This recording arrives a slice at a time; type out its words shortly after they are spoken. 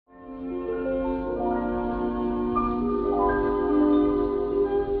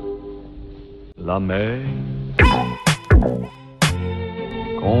la mer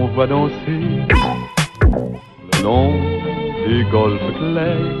qu'on voit danser le long des golfes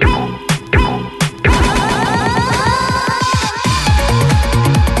clairs.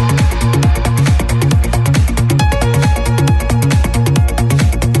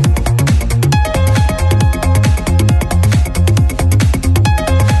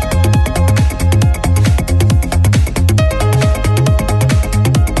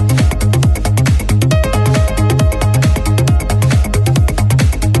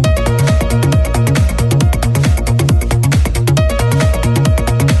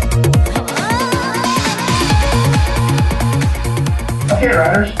 Okay,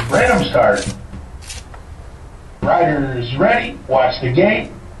 riders, random start. Riders ready, watch the gate.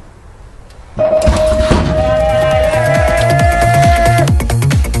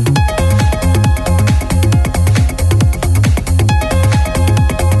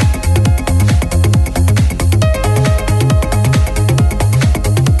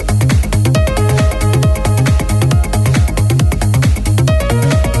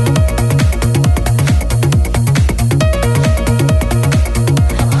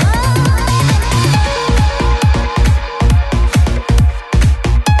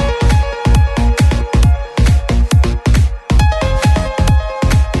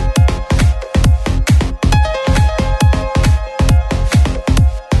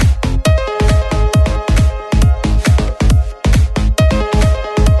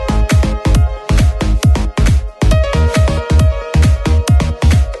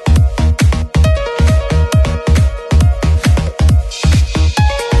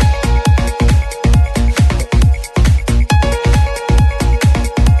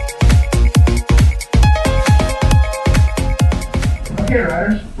 Okay,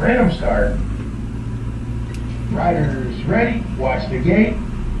 riders, random start. Riders ready, watch the gate.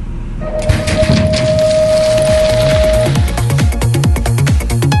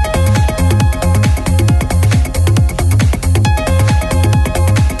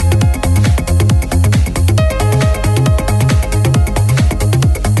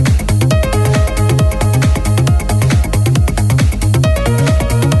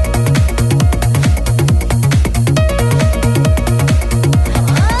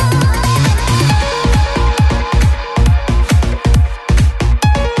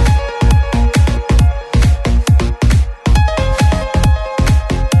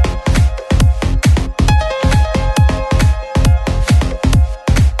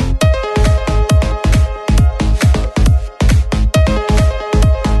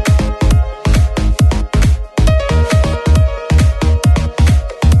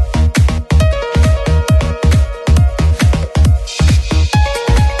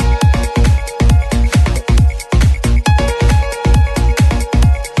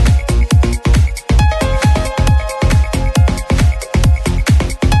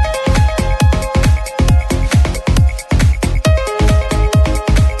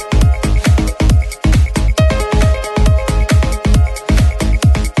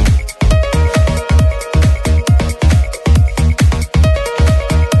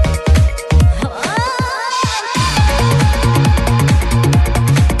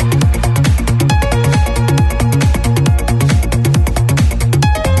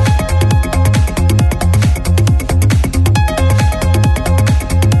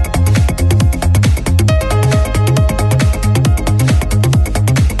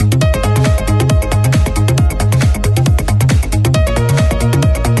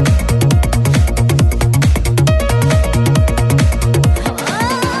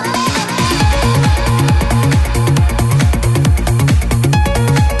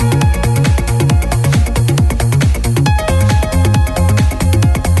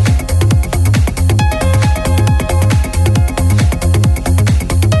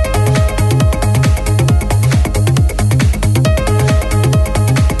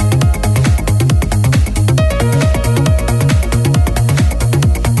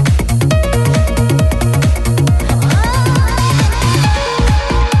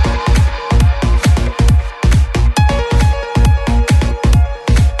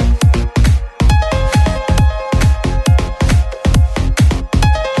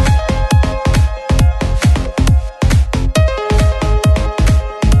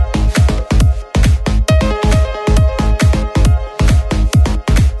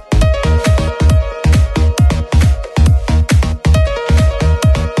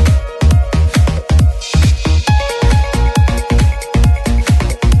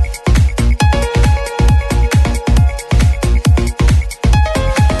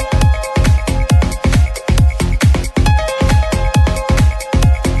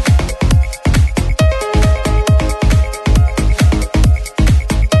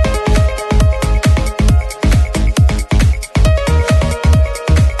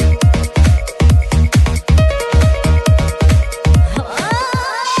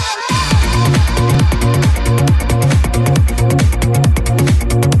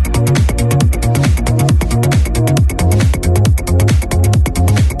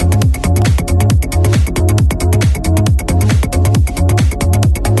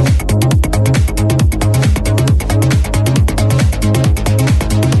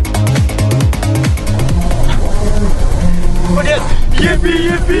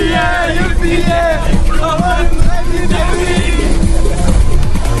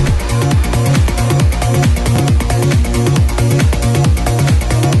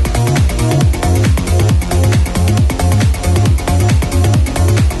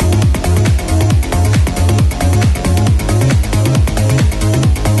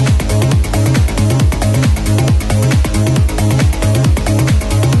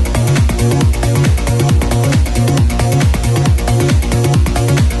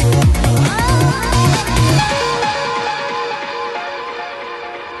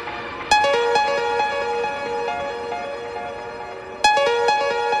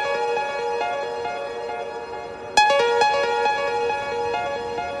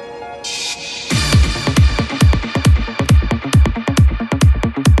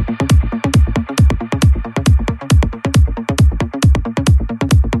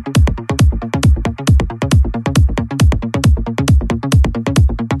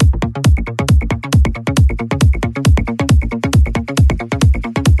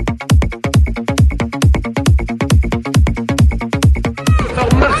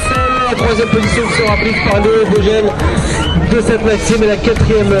 Troisième position qui sera prise par le Puget de Sainte-Maxime et la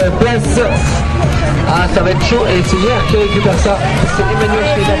 4e place. Ah, ça va être chaud et c'est hier qui récupère ça. C'est Emmanuel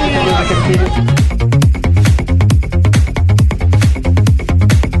Schneider qui est la 4e.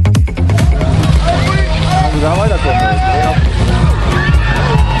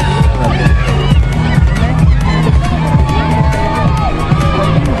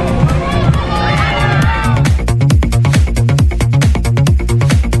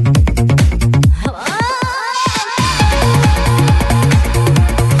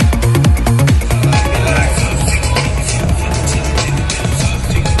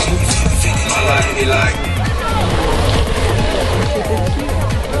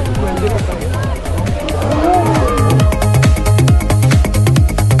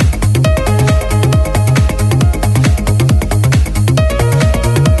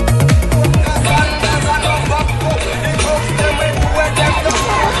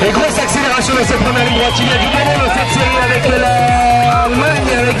 Et grosse accélération dans cette première ligne droite. Il y a du moment dans cette série avec l'Allemagne,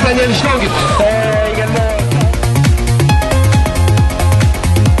 avec Daniel Schlang également.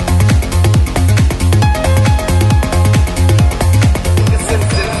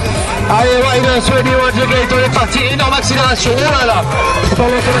 Allez, Ryder, Swedy, Gate, on est parti, énorme accélération, oh là là.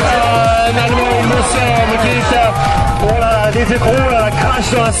 Un Allemand, Mossor, qui est, oh là là, des écrous, là, la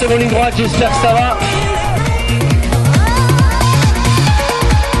crash dans la seconde ligne droite, j'espère que ça va.